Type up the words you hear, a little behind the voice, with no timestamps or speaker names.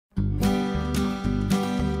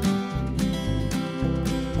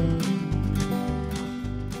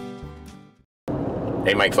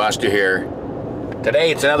Hey, Mike Foster here. Today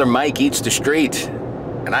it's another Mike Eats the Street,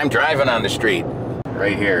 and I'm driving on the street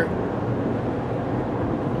right here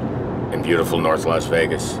in beautiful North Las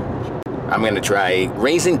Vegas. I'm gonna try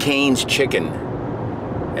Raising Cane's chicken,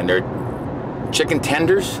 and they're chicken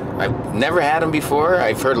tenders. I've never had them before.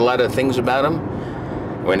 I've heard a lot of things about them.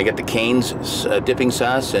 We're gonna get the Cane's dipping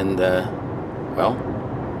sauce, and well,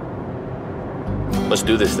 let's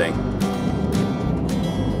do this thing.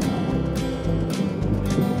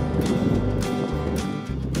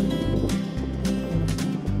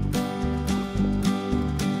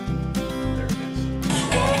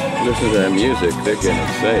 Listen to that music, they're getting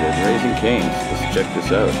excited. Raising Cane's, let's check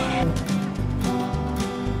this out.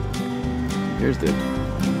 Here's the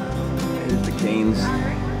Cane's.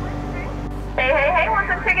 Hey, want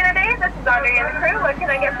some chicken today? This is Audrey and the crew. What can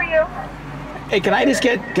I get for you? Hey, can I just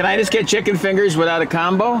get chicken fingers without a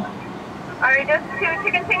combo? Are you just 2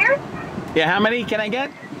 chicken fingers? Yeah, how many can I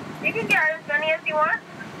get? You can get as many as you want.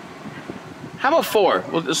 How about 4?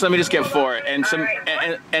 Well, let me just get 4 and some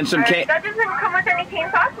and some cane. That doesn't come with any cane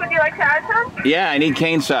sauce. Would you like to add some? Yeah, I need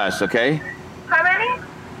cane sauce. Okay. How many?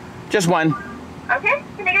 Just 1. Okay.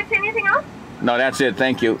 Can I get you anything else? No, that's it.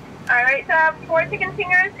 Thank you. All right. So I have 4 chicken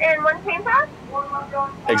fingers and 1 cane sauce.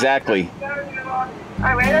 Exactly. All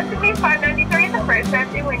right. That should be $5.93 the first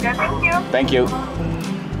empty window. Thank you. Thank you.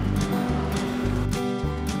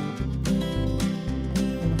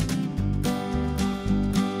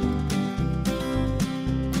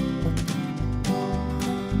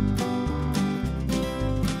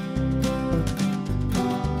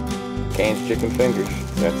 Cane's chicken fingers.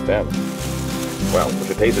 That's them. Well,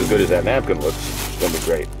 if it tastes as good as that napkin looks, it's gonna be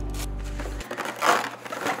great.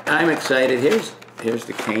 I'm excited. Here's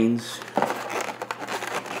the Cane's.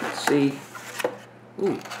 Let's see.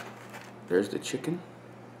 Ooh, there's the chicken.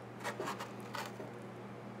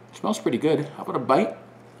 It smells pretty good. How about a bite?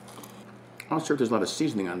 I'm not sure if there's a lot of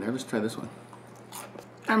seasoning on there. Let's try this one.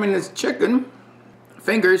 I mean, it's chicken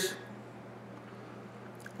fingers.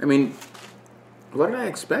 I mean, what did I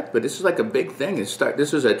expect? But this is like a big thing. This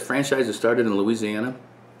is a franchise that started in Louisiana,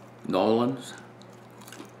 Nolan's.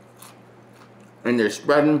 And they're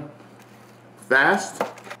spreading fast,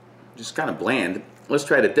 just kind of bland. Let's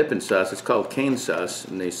try the dipping sauce. It's called cane sauce,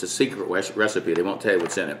 and it's a secret recipe. They won't tell you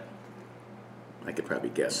what's in it. I could probably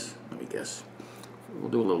guess. Let me guess. We'll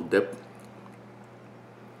do a little dip.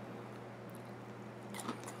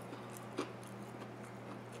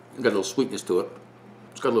 It's got a little sweetness to it.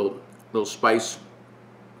 It's got a little spice,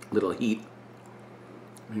 a little heat.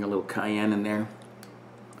 I think a little cayenne in there.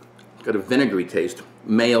 It's got a vinegary taste,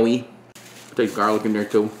 mayo-y. Taste garlic in there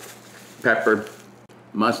too. Pepper,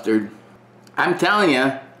 mustard. I'm telling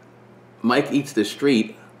you, Mike Eats the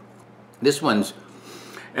Street. This one's,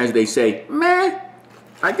 as they say, meh.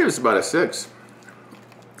 I give this about a 6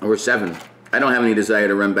 or a 7. I don't have any desire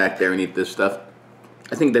to run back there and eat this stuff.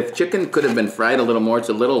 I think the chicken could have been fried a little more. It's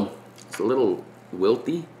a little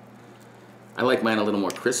wilty. I like mine a little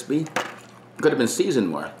more crispy. Could have been seasoned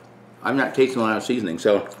more. I'm not tasting a lot of seasoning.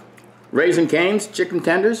 So, Raising Cane's chicken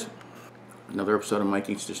tenders. Another episode of Mike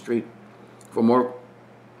Eats the Street. For more,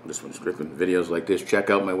 this one's different videos like this, check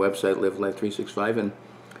out my website, Live Life 365, and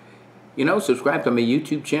subscribe to my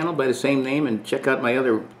YouTube channel by the same name, and check out my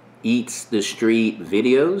other Eats the Street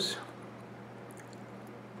videos.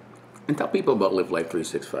 And tell people about Live Life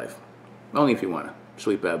 365. Only if you want to.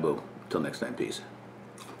 Sweet Babu. Until next time, peace.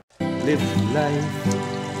 Live life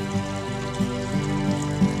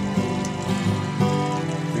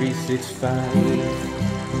 365.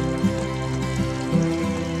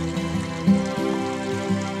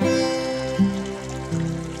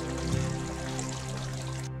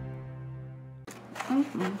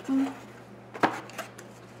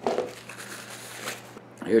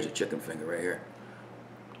 Here's a chicken finger right here.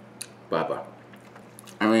 Papa.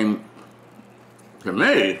 I mean, to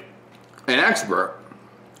me, an expert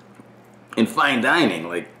in fine dining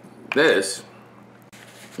like this,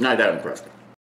 not that impressed.